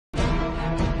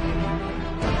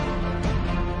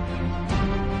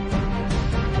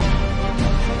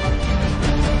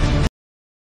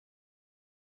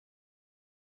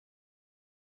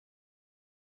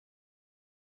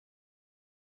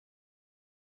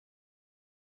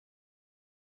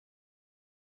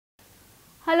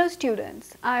Hello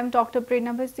students, I am Dr.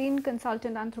 Prerna Bhasin,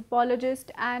 consultant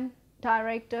anthropologist and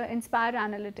director Inspire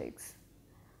Analytics.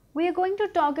 We are going to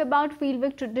talk about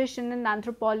fieldwork tradition in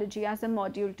anthropology as a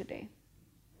module today.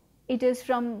 It is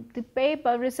from the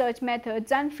paper Research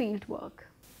Methods and Fieldwork.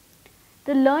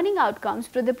 The learning outcomes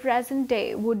for the present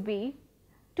day would be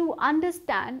to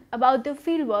understand about the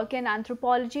fieldwork in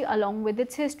anthropology along with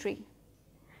its history.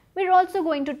 We're also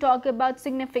going to talk about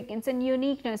significance and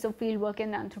uniqueness of fieldwork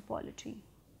in anthropology.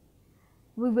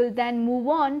 We will then move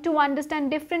on to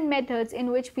understand different methods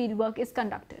in which fieldwork is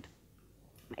conducted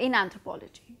in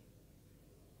anthropology.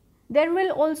 There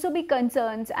will also be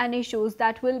concerns and issues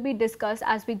that will be discussed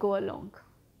as we go along.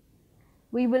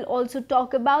 We will also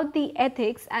talk about the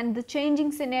ethics and the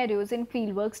changing scenarios in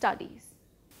fieldwork studies.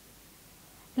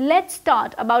 Let's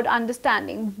start about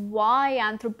understanding why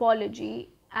anthropology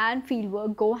and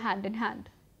fieldwork go hand in hand.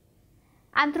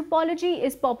 Anthropology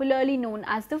is popularly known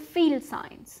as the field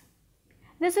science.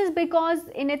 This is because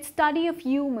in its study of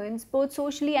humans, both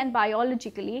socially and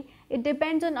biologically, it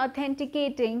depends on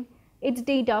authenticating its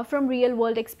data from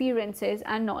real-world experiences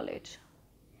and knowledge.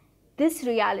 This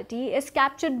reality is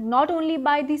captured not only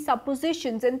by the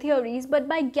suppositions and theories, but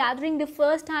by gathering the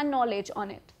first-hand knowledge on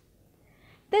it.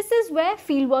 This is where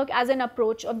fieldwork as an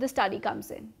approach of the study comes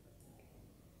in.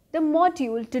 The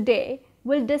module today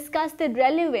will discuss the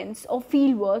relevance of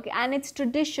fieldwork and its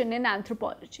tradition in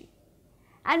anthropology.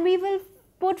 And we will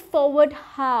put forward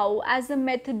how, as a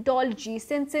methodology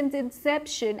since its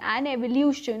inception and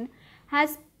evolution,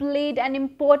 has played an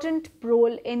important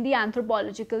role in the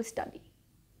anthropological study.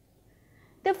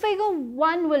 The figure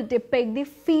 1 will depict the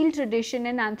field tradition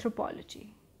in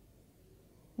anthropology.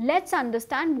 Let's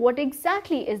understand what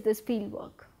exactly is this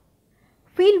fieldwork.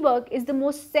 Fieldwork is the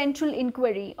most central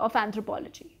inquiry of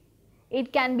anthropology.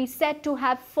 It can be said to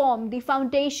have formed the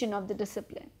foundation of the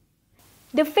discipline.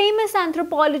 The famous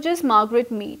anthropologist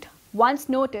Margaret Mead once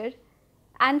noted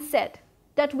and said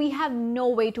that we have no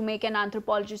way to make an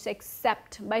anthropologist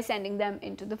except by sending them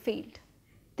into the field.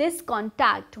 This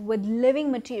contact with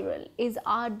living material is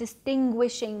our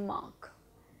distinguishing mark.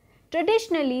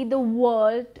 Traditionally, the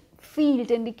word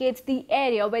field indicates the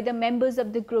area where the members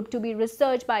of the group to be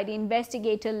researched by the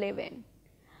investigator live in.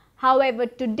 However,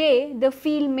 today, the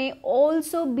field may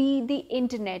also be the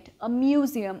internet, a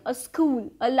museum, a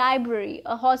school, a library,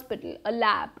 a hospital, a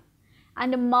lab,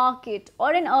 and a market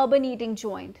or an urban eating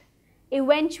joint,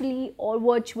 eventually or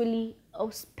virtually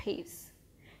a space.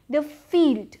 The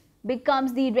field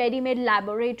becomes the ready-made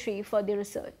laboratory for the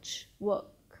research work.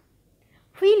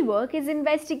 Fieldwork is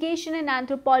investigation in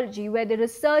anthropology where the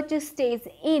researcher stays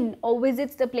in or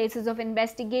visits the places of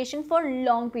investigation for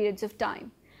long periods of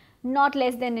time, not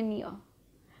less than a year,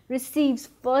 receives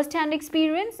first-hand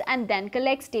experience and then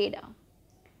collects data.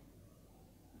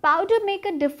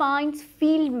 Powdermaker defines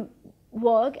field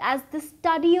work as the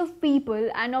study of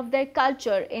people and of their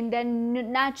culture in their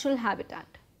natural habitat.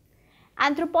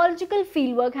 Anthropological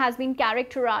fieldwork has been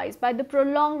characterized by the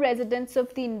prolonged residence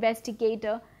of the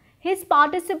investigator, his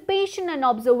participation and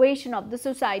observation of the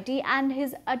society, and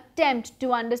his attempt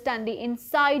to understand the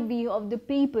inside view of the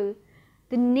people,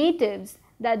 the natives,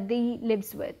 that they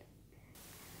lives with.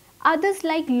 Others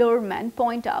like Luhrmann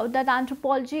point out that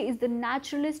anthropology is the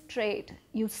naturalist trait.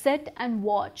 You sit and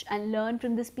watch and learn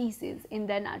from the species in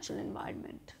their natural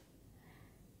environment.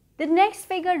 The next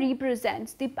figure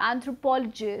represents the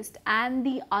anthropologist and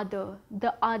the other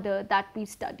that we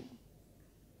study.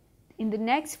 In the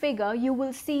next figure, you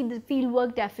will see the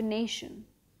fieldwork definition.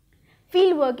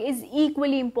 Fieldwork is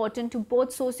equally important to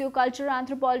both sociocultural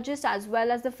anthropologists as well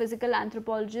as the physical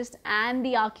anthropologist and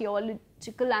the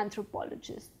archaeological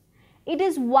anthropologist. It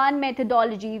is one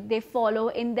methodology they follow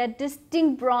in their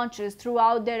distinct branches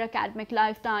throughout their academic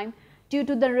lifetime due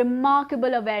to the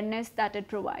remarkable awareness that it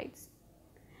provides.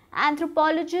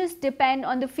 Anthropologists depend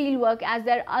on the fieldwork as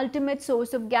their ultimate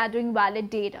source of gathering valid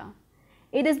data.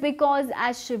 It is because,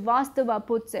 as Srivastava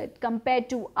puts it, compared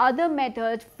to other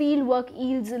methods, fieldwork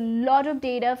yields a lot of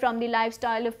data from the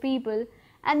lifestyle of people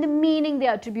and the meaning they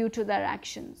attribute to their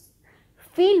actions.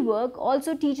 Fieldwork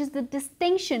also teaches the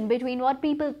distinction between what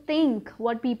people think,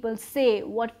 what people say,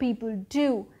 what people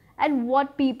do, and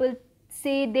what people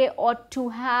say they ought to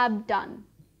have done.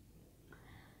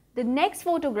 The next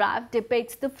photograph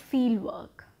depicts the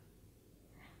fieldwork.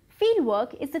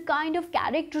 Fieldwork is a kind of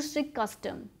characteristic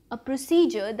custom, a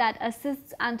procedure that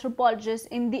assists anthropologists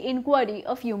in the inquiry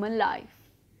of human life.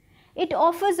 It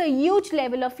offers a huge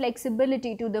level of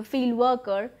flexibility to the field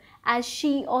worker as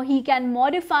she or he can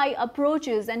modify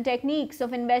approaches and techniques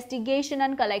of investigation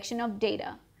and collection of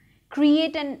data,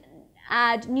 create and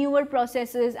add newer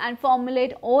processes and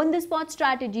formulate on-the-spot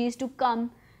strategies to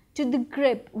come to the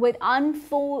grip with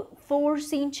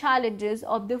unforeseen challenges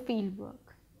of the fieldwork.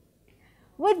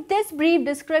 With this brief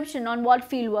description on what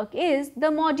fieldwork is, the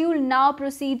module now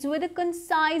proceeds with a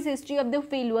concise history of the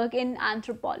fieldwork in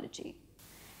anthropology.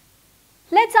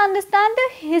 Let's understand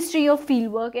the history of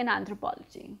fieldwork in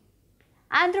anthropology.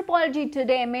 Anthropology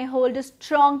today may hold a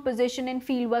strong position in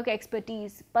fieldwork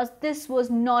expertise, but this was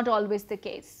not always the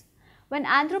case. When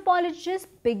anthropologists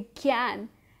began,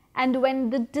 and when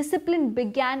the discipline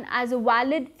began as a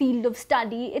valid field of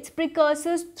study, its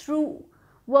precursors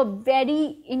were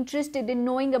very interested in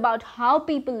knowing about how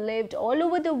people lived all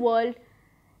over the world.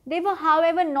 They were,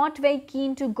 however, not very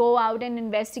keen to go out and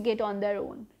investigate on their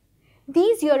own.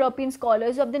 These European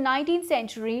scholars of the 19th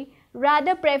century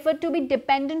rather preferred to be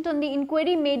dependent on the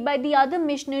inquiry made by the other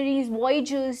missionaries,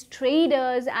 voyagers,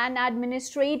 traders, and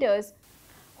administrators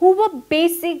who were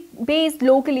based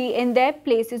locally in their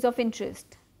places of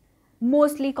interest,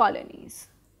 mostly colonies.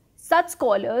 Such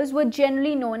scholars were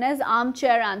generally known as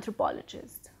armchair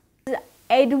anthropologists.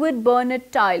 Edward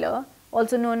Bernard Tyler,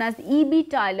 also known as E.B.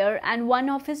 Tyler, and one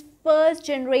of his first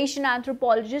generation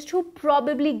anthropologists who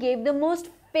probably gave the most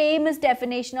famous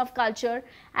definition of culture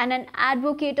and an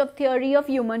advocate of theory of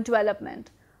human development,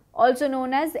 also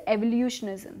known as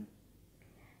evolutionism.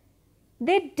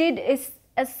 They did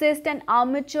assist an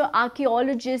amateur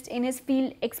archaeologist in his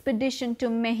field expedition to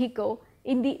Mexico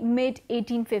in the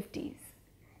mid-1850s.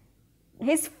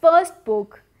 His first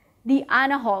book, The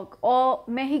Anahuac, or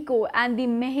Mexico and the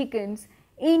Mexicans,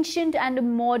 Ancient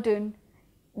and Modern,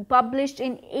 published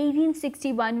in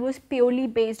 1861, was purely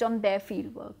based on their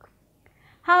fieldwork.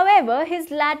 However, his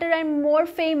latter and more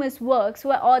famous works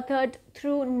were authored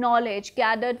through knowledge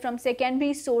gathered from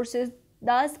secondary sources,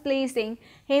 thus placing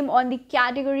him on the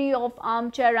category of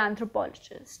armchair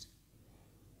anthropologist.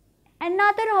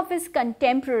 Another of his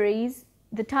contemporaries,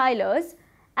 the Tylers,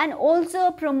 and also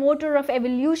a promoter of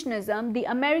evolutionism, the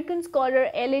American scholar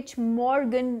L.H.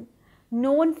 Morgan,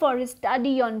 known for his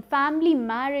study on family,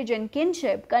 marriage, and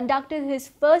kinship, conducted his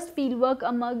first fieldwork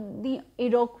among the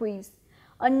Iroquois,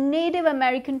 a Native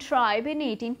American tribe, in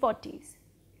 1840s.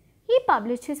 He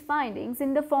published his findings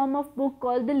in the form of a book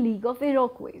called The League of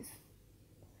Iroquois.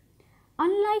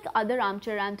 Unlike other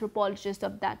armchair anthropologists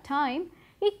of that time,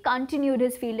 he continued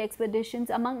his field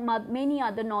expeditions among many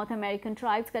other North American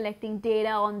tribes, collecting data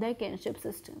on their kinship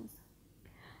systems.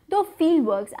 Though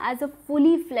fieldwork as a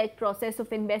fully fledged process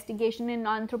of investigation in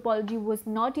anthropology was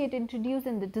not yet introduced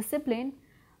in the discipline,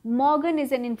 Morgan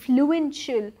is an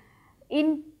influential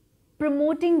in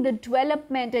promoting the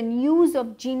development and use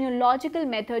of genealogical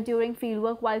method during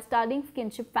fieldwork while studying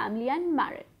kinship, family, and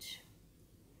marriage.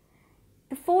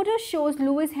 The photo shows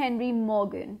Lewis Henry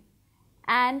Morgan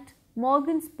and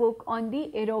Morgan's book on the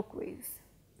Iroquois.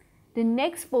 The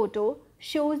next photo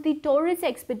shows the Torres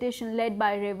expedition led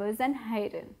by Rivers and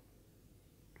Hayden.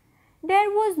 There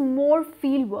was more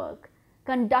fieldwork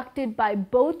conducted by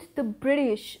both the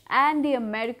British and the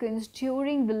Americans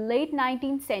during the late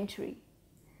 19th century.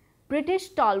 British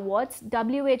stalwarts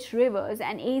W.H. Rivers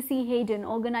and A.C. Hayden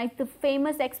organized the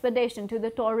famous expedition to the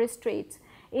Torres Straits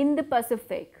in the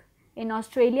Pacific in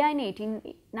Australia in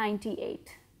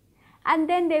 1898. And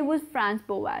then there was Franz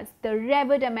Boas, the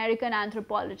revered American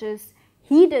anthropologist.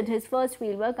 He did his first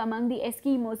fieldwork among the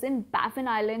Eskimos in Baffin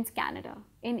Islands, Canada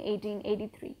in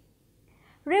 1883.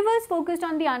 Rivers focused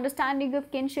on the understanding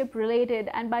of kinship related,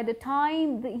 and by the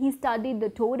time he studied the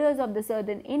Todas of the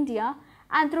southern India,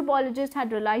 anthropologists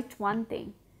had realized one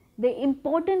thing: the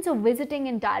importance of visiting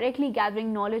and directly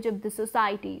gathering knowledge of the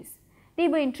societies they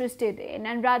were interested in,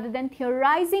 and rather than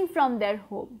theorizing from their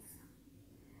homes.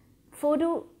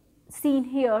 Photo seen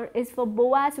here is for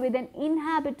Boas with an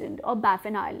inhabitant of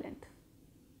Baffin Island.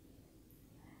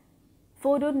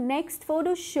 Next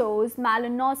photo shows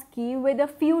Malinowski with a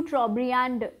few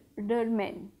Trobriander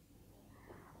men.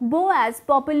 Boas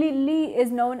popularly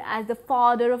is known as the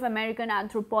father of American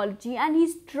anthropology, and he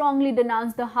strongly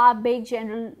denounced the half-baked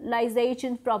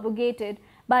generalizations propagated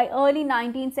by early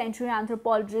 19th century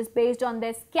anthropologists based on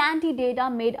their scanty data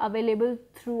made available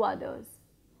through others.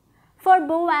 For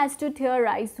Boas to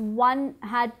theorize, one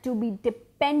had to be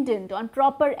dependent on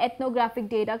proper ethnographic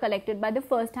data collected by the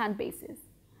first-hand basis.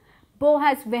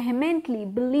 Boas vehemently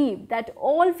believed that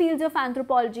all fields of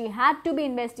anthropology had to be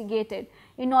investigated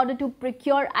in order to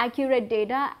procure accurate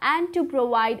data and to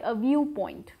provide a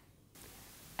viewpoint.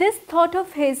 This thought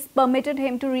of his permitted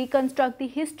him to reconstruct the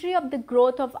history of the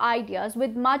growth of ideas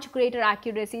with much greater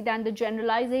accuracy than the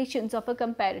generalizations of a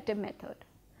comparative method.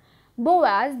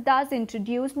 Boas thus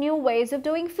introduced new ways of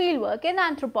doing fieldwork in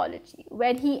anthropology,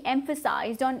 where he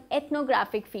emphasized on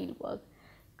ethnographic fieldwork,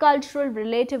 cultural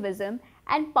relativism,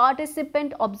 and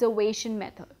participant observation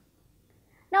method.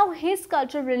 Now, his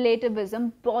cultural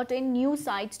relativism brought in new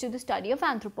sides to the study of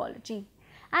anthropology,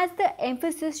 as the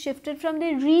emphasis shifted from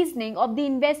the reasoning of the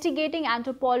investigating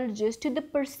anthropologist to the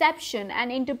perception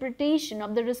and interpretation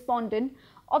of the respondent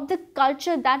of the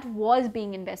culture that was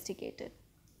being investigated.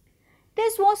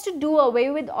 This was to do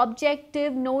away with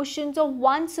objective notions of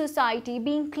one society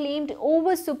being claimed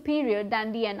over superior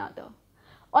than the another,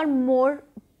 or more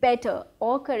better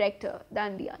or correcter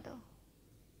than the other.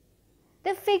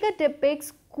 The figure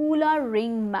depicts Kula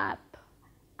Ring map,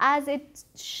 as it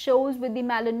shows with the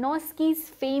Malinowski's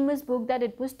famous book that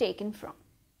it was taken from.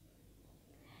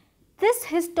 This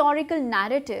historical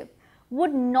narrative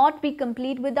would not be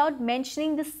complete without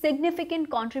mentioning the significant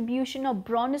contribution of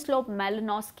Bronislaw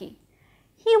Malinowski.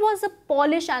 He was a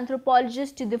Polish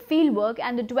anthropologist to the fieldwork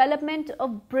and the development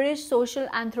of British social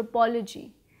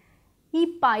anthropology.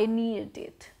 He pioneered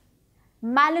it.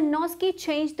 Malinowski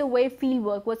changed the way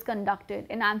fieldwork was conducted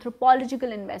in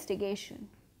anthropological investigation.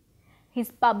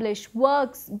 His published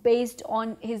works based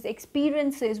on his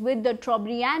experiences with the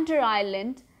Trobriand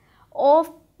Island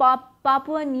of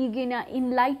Papua New Guinea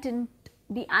enlightened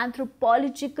the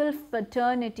anthropological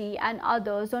fraternity and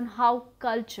others on how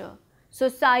culture,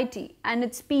 society and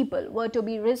its people were to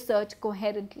be researched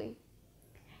coherently.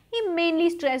 He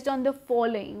mainly stressed on the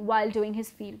following while doing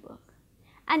his fieldwork: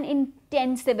 an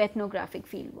intensive ethnographic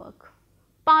fieldwork,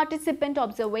 participant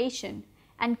observation,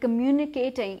 and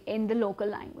communicating in the local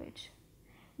language.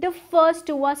 The first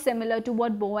two are similar to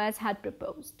what Boas had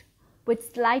proposed,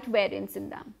 with slight variance in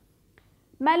them.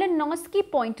 Malinowski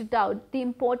pointed out the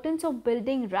importance of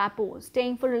building rapport,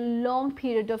 staying for a long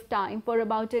period of time, for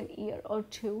about an year or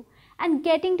two, and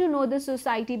getting to know the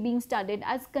society being studied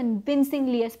as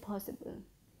convincingly as possible.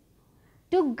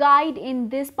 To guide in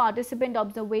this participant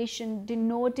observation,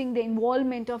 denoting the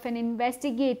involvement of an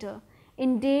investigator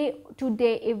in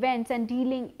day-to-day events and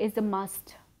dealing is a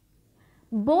must.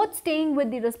 Both staying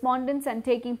with the respondents and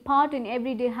taking part in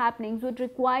everyday happenings would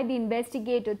require the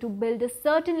investigator to build a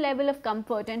certain level of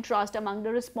comfort and trust among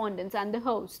the respondents and the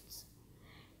hosts.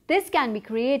 This can be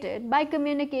created by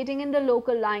communicating in the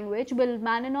local language, which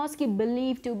Malinowski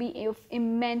believed to be of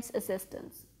immense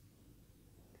assistance.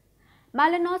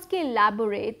 Malinowski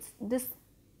elaborates this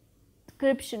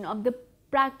description of the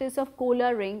practice of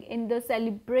Kola Ring in the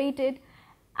celebrated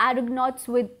Argonauts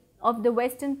of the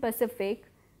Western Pacific,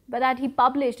 but that he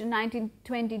published in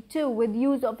 1922 with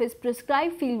use of his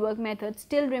prescribed fieldwork method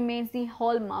still remains the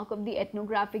hallmark of the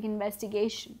ethnographic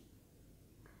investigation.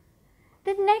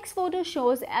 The next photo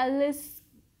shows Alice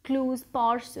Clues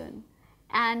Parson,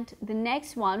 and the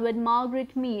next one with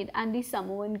Margaret Mead and the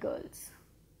Samoan girls.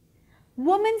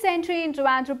 Women's entry into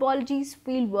anthropology's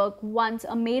fieldwork once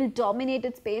a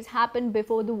male-dominated space happened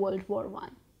before the World War I,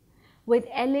 with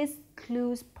Alice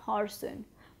Clues Parson,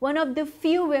 one of the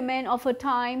few women of her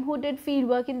time who did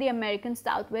fieldwork in the American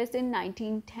Southwest in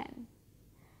 1910.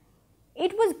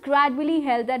 It was gradually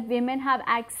held that women have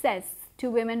access to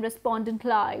women respondent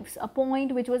lives, a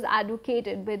point which was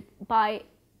advocated by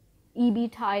E.B.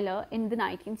 Tyler in the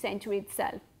 19th century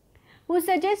itself, who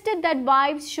suggested that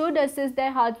wives should assist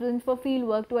their husbands for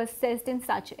fieldwork to assist in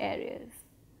such areas.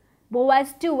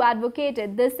 Boas too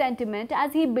advocated this sentiment,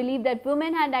 as he believed that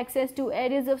women had access to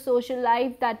areas of social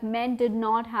life that men did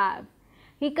not have.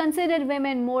 He considered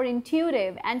women more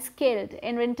intuitive and skilled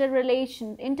in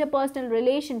interpersonal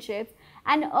relationships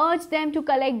and urged them to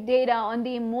collect data on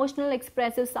the emotional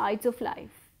expressive sides of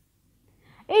life.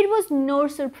 It was no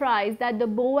surprise that the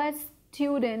Boas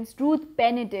students Ruth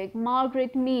Benedict,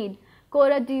 Margaret Mead,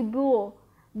 Cora Dubois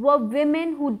were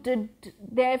women who did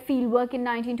their fieldwork in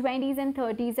 1920s and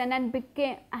 30s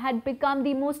and had become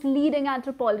the most leading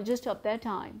anthropologists of their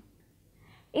time.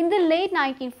 In the late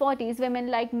 1940s, women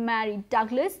like Mary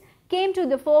Douglas came to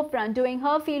the forefront doing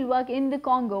her fieldwork in the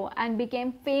Congo and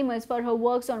became famous for her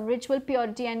works on ritual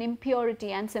purity and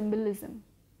impurity and symbolism.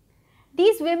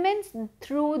 These women,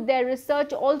 through their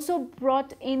research, also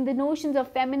brought in the notions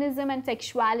of feminism and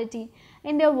sexuality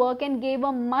in their work and gave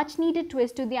a much needed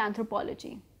twist to the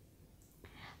anthropology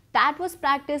that was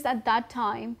practiced at that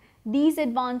time. These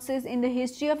advances in the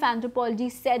history of anthropology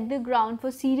set the ground for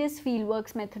serious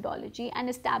fieldworks methodology and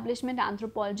establishment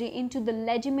anthropology into the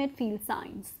legitimate field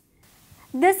science.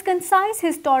 This concise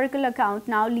historical account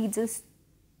now leads us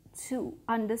to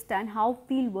understand how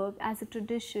fieldwork as a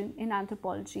tradition in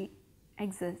anthropology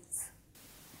exists.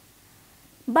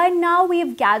 By now we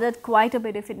have gathered quite a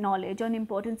bit of knowledge on the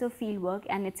importance of fieldwork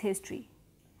and its history.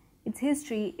 Its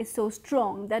history is so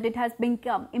strong that it has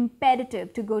become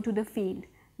imperative to go to the field,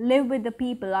 live with the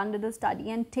people under the study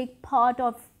and take part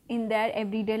in their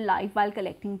everyday life while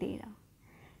collecting data.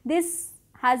 This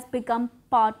has become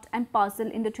part and parcel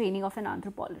in the training of an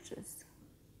anthropologist.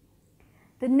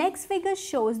 The next figure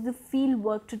shows the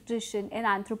fieldwork tradition in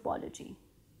anthropology.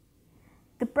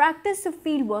 The practice of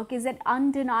fieldwork is an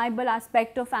undeniable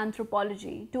aspect of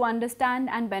anthropology to understand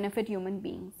and benefit human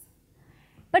beings.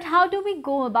 But how do we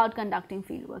go about conducting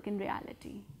fieldwork in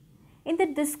reality? In the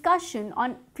discussion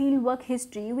on fieldwork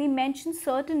history, we mentioned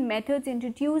certain methods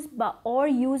introduced by or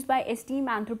used by esteemed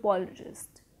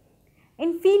anthropologists.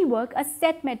 In fieldwork, a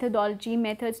set methodology,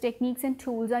 methods, techniques and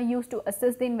tools are used to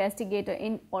assist the investigator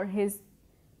in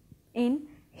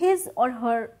his or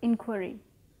her inquiry.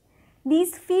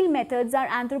 These field methods are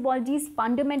anthropology's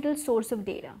fundamental source of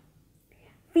data.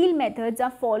 Field methods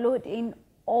are followed in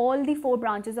all the 4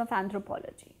 branches of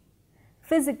anthropology: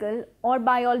 physical or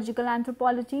biological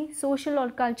anthropology, social or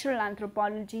cultural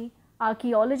anthropology,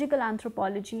 archaeological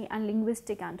anthropology, and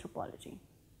linguistic anthropology.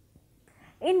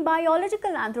 In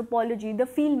biological anthropology, the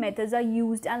field methods are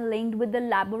used and linked with the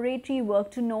laboratory work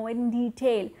to know in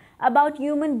detail about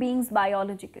human beings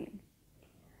biologically.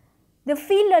 The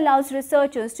field allows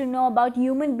researchers to know about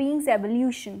human beings'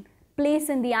 evolution, place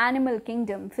in the animal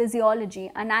kingdom,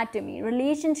 physiology, anatomy,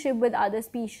 relationship with other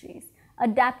species,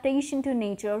 adaptation to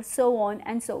nature, so on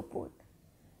and so forth.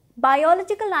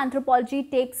 Biological anthropology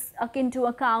takes into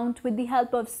account, with the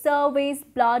help of surveys,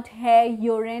 blood, hair,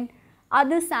 urine,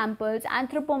 other samples,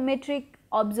 anthropometric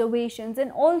observations,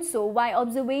 and also by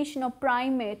observation of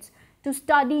primates to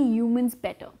study humans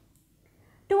better.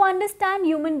 To understand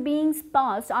human beings'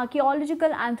 past,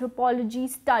 archaeological anthropology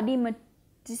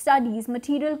studies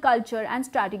material culture and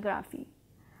stratigraphy.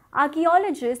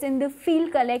 Archaeologists in the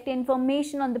field collect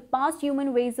information on the past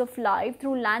human ways of life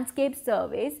through landscape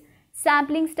surveys,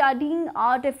 sampling, studying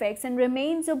artifacts and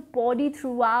remains of body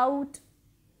throughout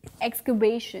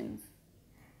excavations.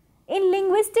 In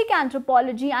linguistic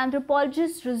anthropology,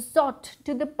 anthropologists resort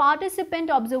to the participant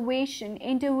observation,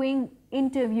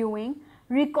 interviewing,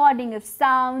 recording of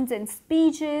sounds and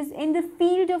speeches in the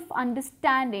field of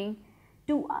understanding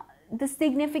to the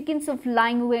significance of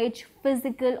language,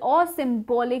 physical or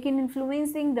symbolic, in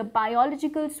influencing the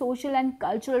biological, social and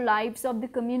cultural lives of the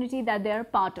community that they are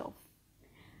part of.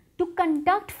 To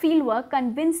conduct fieldwork,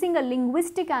 convincing a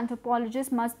linguistic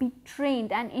anthropologist must be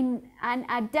trained and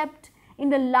adept in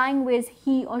the language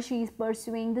he or she is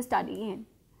pursuing the study in.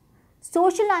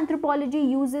 Social anthropology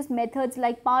uses methods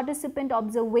like participant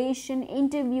observation,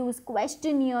 interviews,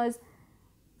 questionnaires,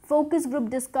 focus group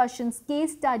discussions,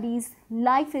 case studies,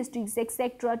 life histories,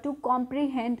 etc. to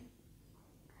comprehend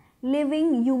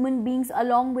living human beings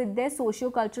along with their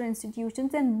socio-cultural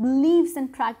institutions and beliefs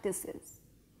and practices.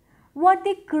 What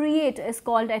they create is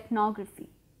called ethnography.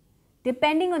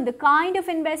 Depending on the kind of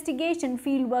investigation,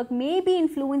 fieldwork may be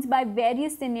influenced by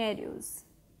various scenarios.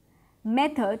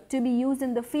 Method to be used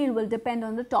in the field will depend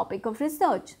on the topic of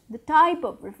research, the type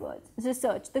of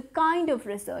research, the kind of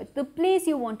research, the place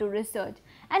you want to research,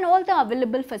 and all the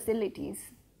available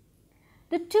facilities.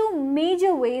 The 2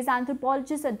 major ways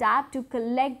anthropologists adapt to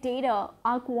collect data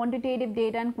are quantitative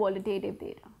data and qualitative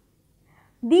data.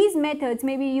 These methods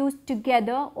may be used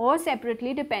together or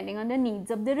separately depending on the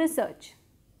needs of the research.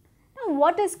 Now,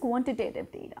 what is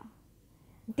quantitative data?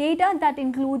 Data that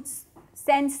includes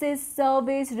census,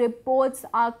 surveys, reports,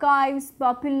 archives,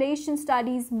 population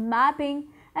studies, mapping,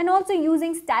 and also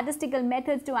using statistical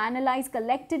methods to analyze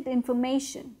collected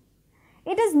information.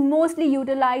 It is mostly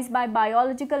utilized by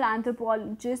biological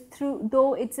anthropologists,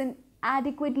 though it's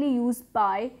adequately used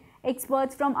by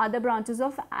experts from other branches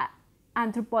of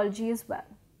anthropology as well.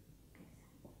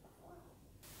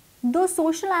 Though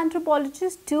social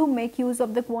anthropologists too make use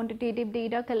of the quantitative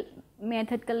data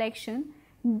method collection,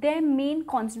 their main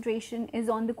concentration is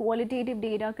on the qualitative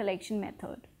data collection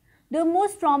method. The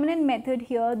most prominent method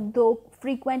here, though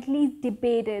frequently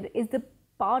debated, is the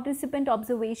participant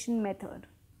observation method.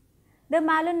 The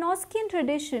Malinowskian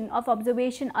tradition of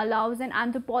observation allows an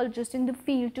anthropologist in the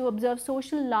field to observe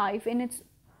social life in its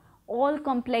all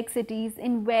complexities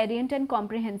in variant and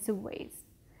comprehensive ways.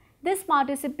 This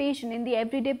participation in the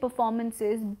everyday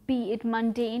performances, be it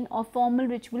mundane or formal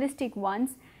ritualistic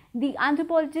ones, the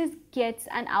anthropologist gets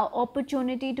an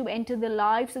opportunity to enter the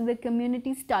lives of the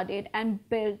community studied and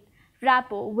build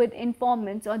rapport with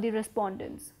informants or the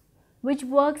respondents, which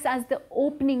works as the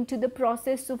opening to the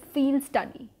process of field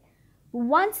study.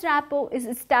 Once rapport is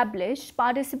established,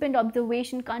 participant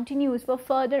observation continues for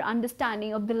further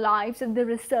understanding of the lives of the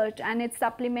research, and it's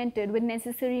supplemented with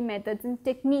necessary methods and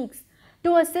techniques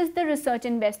to assist the research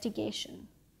investigation.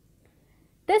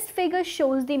 This figure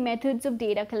shows the methods of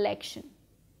data collection.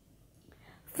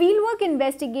 Fieldwork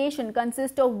investigation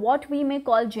consists of what we may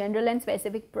call general and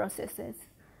specific processes.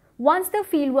 Once the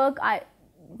fieldwork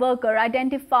worker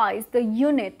identifies the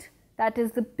unit, that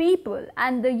is the people,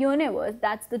 and the universe,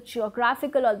 that's the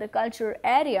geographical or the cultural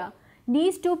area,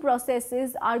 these two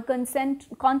processes are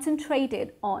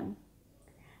concentrated on.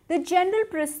 The general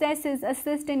processes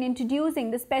assist in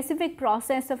introducing the specific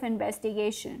process of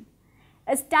investigation,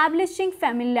 establishing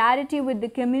familiarity with the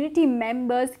community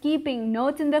members, keeping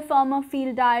notes in the form of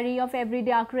field diary of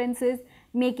everyday occurrences,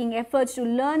 making efforts to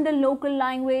learn the local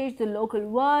language, the local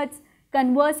words,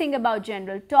 conversing about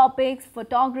general topics,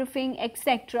 photographing,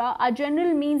 etc. are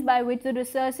general means by which the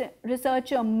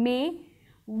researcher may,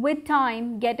 with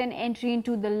time, get an entry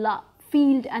into the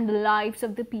field and the lives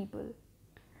of the people.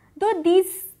 Though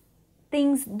these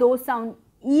things sound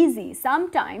easy,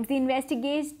 sometimes the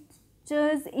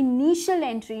investigator's initial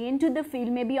entry into the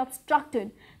field may be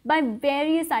obstructed by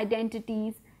various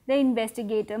identities the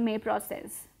investigator may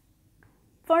process.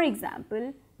 For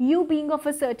example, you being of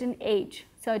a certain age,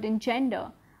 certain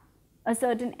gender, a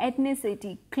certain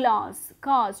ethnicity, class,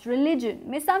 caste, religion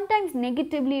may sometimes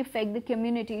negatively affect the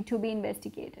community to be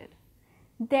investigated.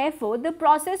 Therefore, the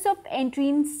process of entry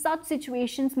in such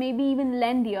situations may be even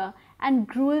lengthier and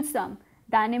gruesome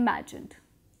than imagined.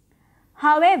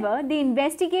 However, the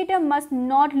investigator must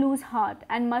not lose heart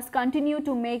and must continue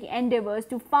to make endeavors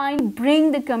to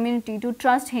bring the community to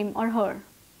trust him or her.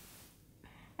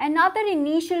 Another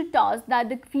initial task that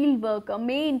the field worker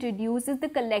may introduce is the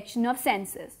collection of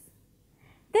census.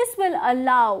 This will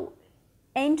allow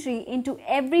entry into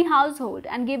every household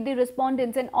and give the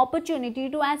respondents an opportunity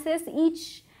to assess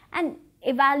each and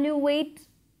evaluate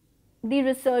the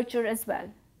researcher as well.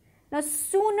 Now,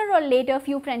 sooner or later,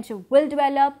 few friendships will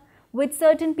develop with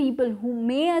certain people who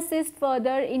may assist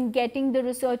further in getting the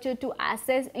researcher to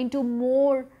access into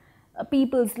more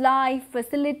people's life,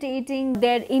 facilitating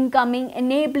their incoming,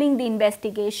 enabling the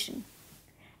investigation.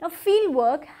 Now, field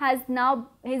work has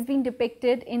been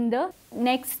depicted in the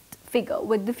next figure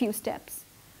with the few steps.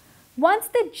 Once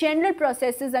the general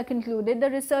processes are concluded, the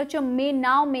researcher may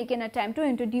now make an attempt to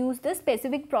introduce the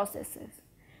specific processes.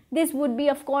 This would be,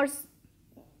 of course,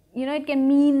 it can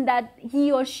mean that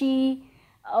he or she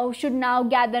should now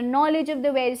gather knowledge of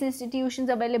the various institutions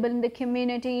available in the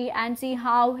community and see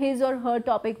how his or her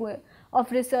topic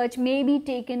of research may be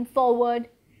taken forward.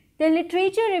 The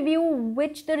literature review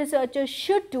which the researcher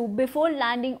should do before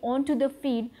landing onto the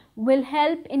field will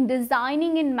help in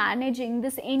designing and managing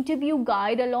this interview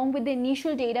guide along with the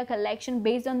initial data collection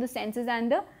based on the census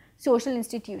and the social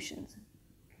institutions.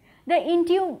 The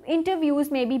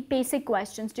interviews may be basic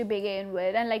questions to begin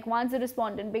with, and once the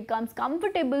respondent becomes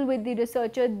comfortable with the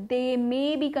researcher, they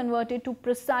may be converted to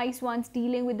precise ones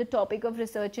dealing with the topic of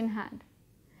research in hand.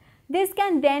 This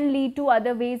can then lead to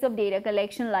other ways of data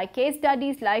collection like case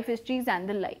studies, life histories and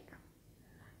the like.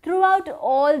 Throughout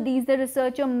all these, the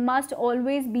researcher must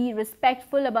always be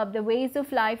respectful about the ways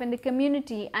of life and the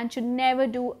community and should never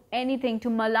do anything to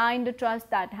malign the trust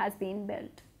that has been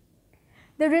built.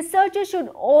 The researcher should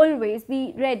always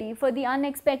be ready for the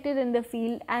unexpected in the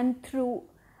field, and through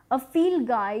a field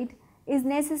guide is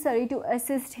necessary to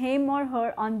assist him or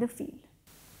her on the field.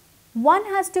 One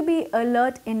has to be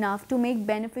alert enough to make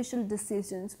beneficial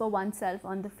decisions for oneself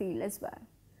on the field as well,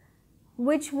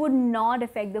 which would not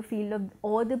affect the field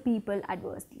or the people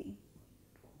adversely.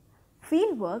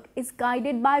 Fieldwork is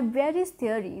guided by various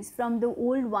theories from the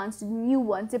old ones to the new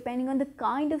ones depending on the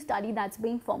kind of study that's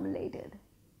being formulated.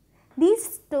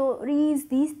 These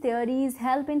theories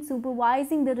help in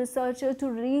supervising the researcher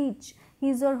to reach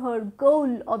his or her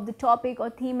goal of the topic or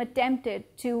theme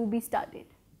attempted to be studied.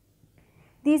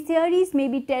 These theories may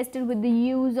be tested with the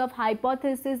use of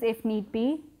hypotheses if need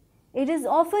be. It is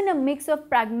often a mix of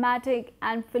pragmatic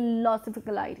and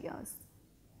philosophical ideas.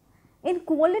 In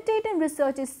qualitative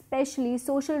research especially,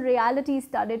 social reality is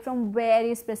studied from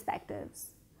various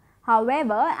perspectives.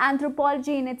 However,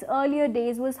 anthropology in its earlier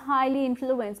days was highly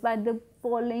influenced by the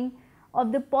following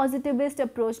of the positivist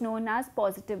approach known as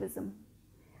positivism.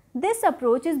 This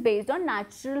approach is based on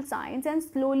natural science and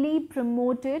slowly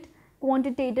promoted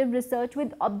quantitative research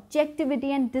with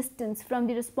objectivity and distance from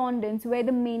the respondents were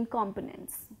the main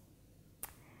components.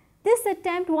 This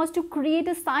attempt was to create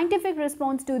a scientific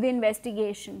response to the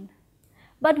investigation.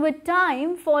 But with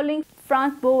time, following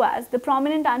Franz Boas, the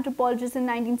prominent anthropologists in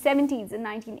the 1970s and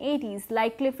 1980s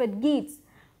like Clifford Geertz,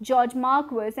 George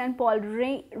Marquis and Paul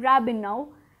Rabinow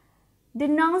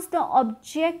denounced the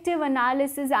objective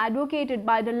analysis advocated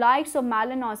by the likes of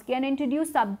Malinowski and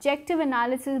introduced subjective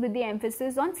analysis with the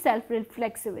emphasis on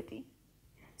self-reflexivity.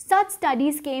 Such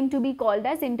studies came to be called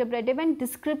as interpretive and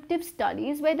descriptive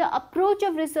studies, where the approach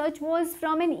of research was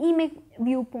from an emic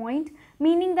viewpoint,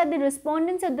 meaning that the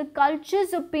respondents of the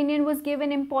culture's opinion was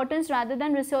given importance rather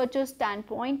than researcher's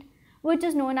standpoint, which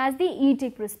is known as the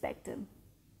etic perspective.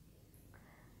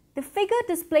 The figure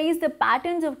displays the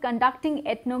patterns of conducting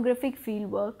ethnographic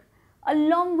fieldwork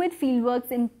along with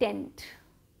fieldwork's intent.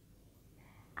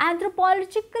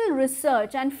 Anthropological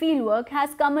research and fieldwork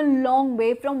has come a long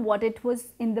way from what it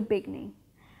was in the beginning.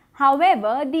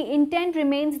 However, the intent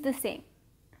remains the same.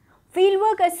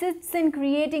 Fieldwork assists in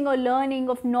creating or learning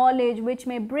of knowledge which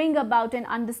may bring about an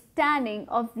understanding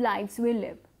of lives we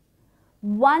live.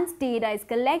 Once data is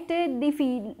collected,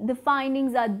 the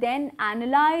findings are then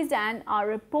analyzed and are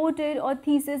reported, or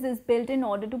thesis is built in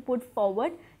order to put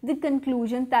forward the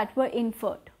conclusions that were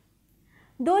inferred.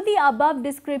 Though the above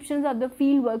descriptions of the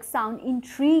fieldwork sound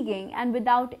intriguing and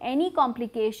without any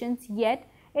complications, yet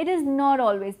it is not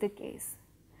always the case.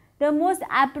 The most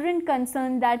apparent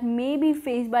concern that may be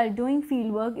faced while doing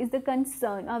fieldwork is the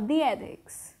concern of the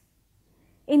ethics.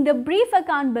 In the brief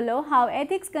account below, how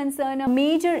ethics concern a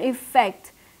major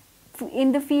effect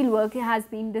in the fieldwork has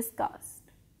been discussed.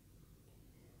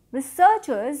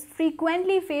 Researchers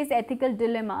frequently face ethical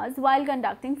dilemmas while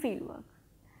conducting fieldwork.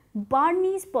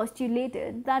 Barnes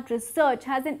postulated that research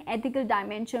has an ethical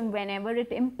dimension whenever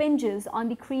it impinges on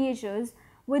the creatures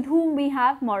with whom we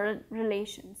have moral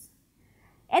relations.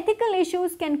 Ethical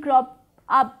issues can crop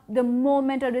up the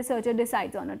moment a researcher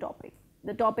decides on a topic.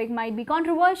 The topic might be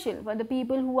controversial for the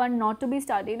people who are not to be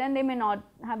studied, and they may not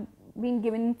have been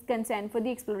given consent for the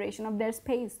exploration of their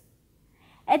space.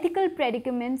 Ethical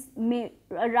predicaments may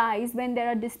arise when there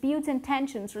are disputes and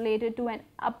tensions related to an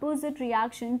opposite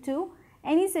reaction to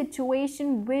any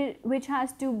situation which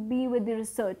has to be with the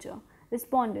researcher,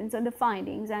 respondents, or the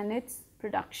findings and its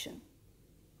production.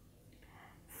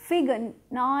 Figure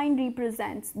 9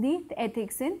 represents the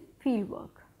ethics in fieldwork.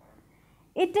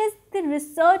 It is the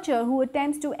researcher who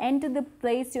attempts to enter the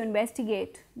place to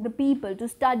investigate the people, to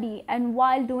study, and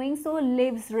while doing so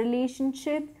lives,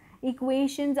 relationships,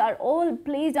 equations are all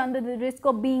placed under the risk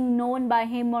of being known by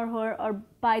him or her or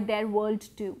by their world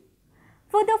too.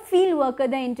 For the field worker,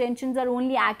 the intentions are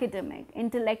only academic,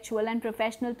 intellectual and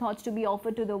professional thoughts to be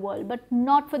offered to the world, but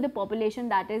not for the population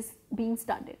that is being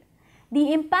studied.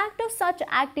 The impact of such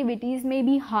activities may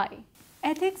be high.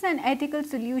 Ethics and ethical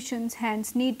solutions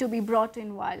hence need to be brought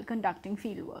in while conducting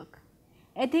fieldwork.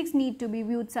 Ethics need to be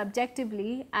viewed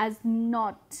subjectively, as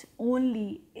not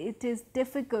only it is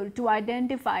difficult to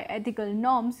identify ethical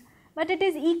norms, but it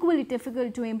is equally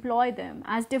difficult to employ them,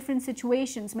 as different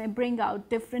situations may bring out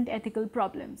different ethical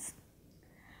problems.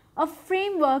 A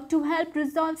framework to help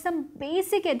resolve some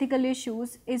basic ethical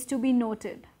issues is to be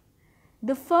noted.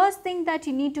 The first thing that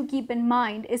you need to keep in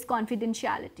mind is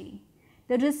confidentiality.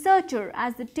 The researcher,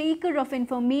 as the taker of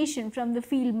information from the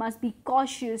field, must be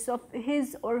cautious of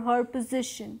his or her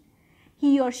position.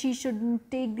 He or she should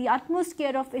take the utmost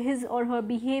care of his or her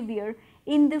behavior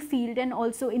in the field and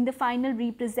also in the final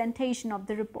representation of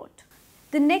the report.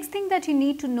 The next thing that you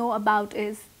need to know about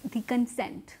is the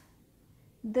consent.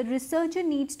 The researcher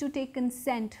needs to take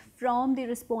consent from the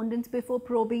respondents before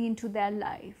probing into their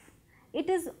life. It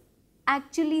is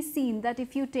actually seen that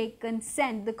if you take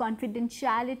consent, the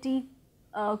confidentiality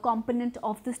component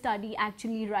of the study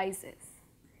actually rises.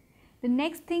 The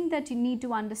next thing that you need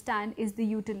to understand is the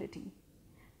utility.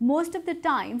 Most of the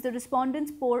times, the respondents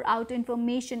pour out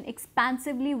information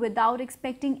expansively without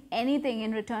expecting anything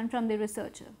in return from the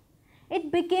researcher. It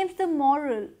becomes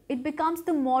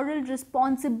the moral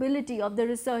responsibility of the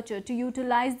researcher to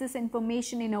utilize this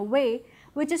information in a way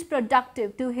which is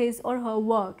productive to his or her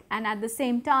work, and at the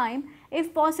same time,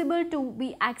 if possible, to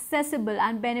be accessible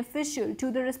and beneficial to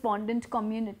the respondent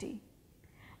community.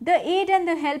 The aid and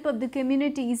the help of the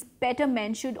community's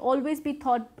betterment should always be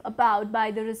thought about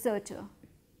by the researcher.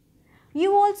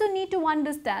 You also need to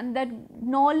understand that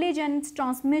knowledge and its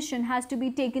transmission has to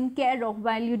be taken care of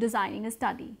while you're designing a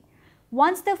study.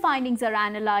 Once the findings are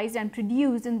analyzed and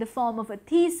produced in the form of a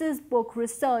thesis, book,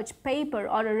 research, paper,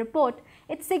 or a report,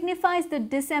 it signifies the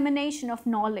dissemination of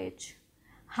knowledge.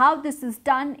 How this is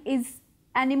done is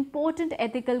an important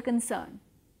ethical concern.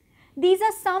 These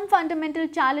are some fundamental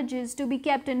challenges to be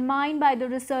kept in mind by the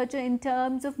researcher in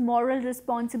terms of moral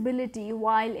responsibility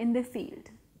while in the field.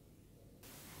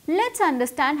 Let's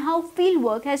understand how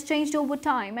fieldwork has changed over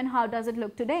time and how does it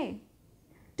look today.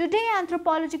 Today,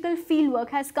 anthropological fieldwork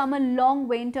has come a long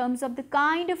way in terms of the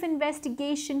kind of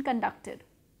investigation conducted.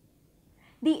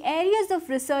 The areas of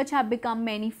research have become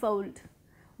manifold.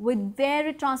 With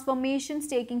varied transformations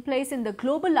taking place in the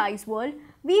globalized world,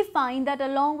 we find that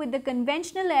along with the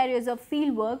conventional areas of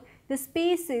fieldwork, the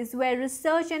spaces where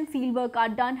research and fieldwork are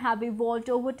done have evolved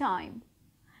over time.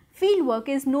 Fieldwork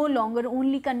is no longer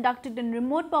only conducted in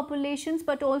remote populations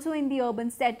but also in the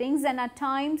urban settings, and at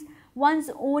times one's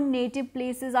own native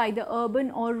places, either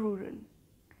urban or rural.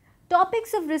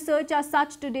 Topics of research are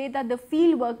such today that the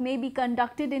fieldwork may be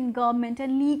conducted in government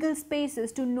and legal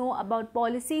spaces to know about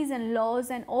policies and laws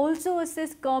and also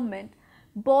assist government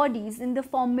bodies in the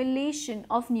formulation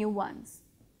of new ones.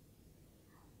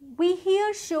 We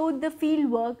here showed the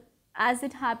fieldwork as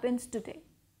it happens today.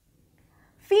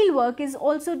 Fieldwork is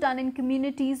also done in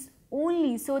communities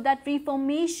only so that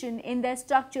reformation in their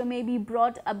structure may be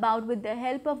brought about with the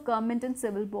help of government and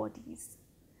civil bodies.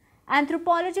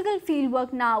 Anthropological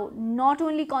fieldwork now not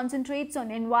only concentrates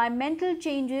on environmental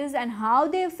changes and how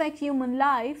they affect human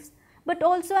lives, but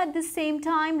also at the same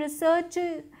time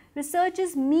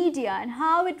researches media and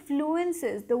how it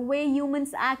influences the way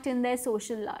humans act in their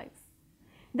social life.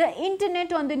 The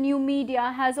internet on the new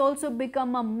media has also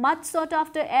become a much sought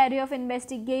after area of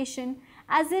investigation,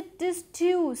 as it is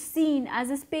too seen as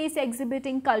a space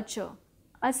exhibiting culture,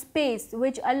 a space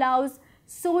which allows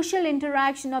social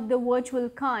interaction of the virtual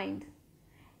kind.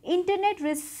 Internet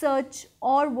research,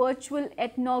 or virtual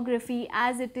ethnography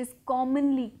as it is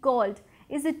commonly called,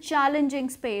 is a challenging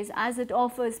space as it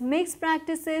offers mixed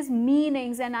practices,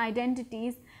 meanings and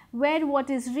identities where what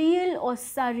is real or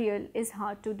surreal is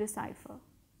hard to decipher.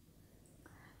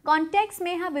 Context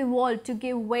may have evolved to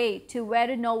give way to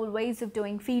very novel ways of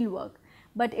doing fieldwork,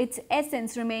 but its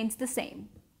essence remains the same.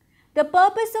 The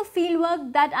purpose of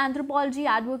fieldwork that anthropology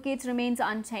advocates remains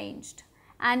unchanged,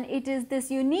 and it is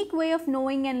this unique way of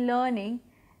knowing and learning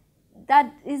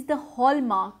that is the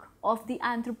hallmark of the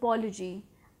anthropology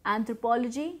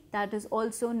that is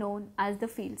also known as the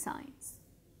field science.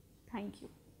 Thank you.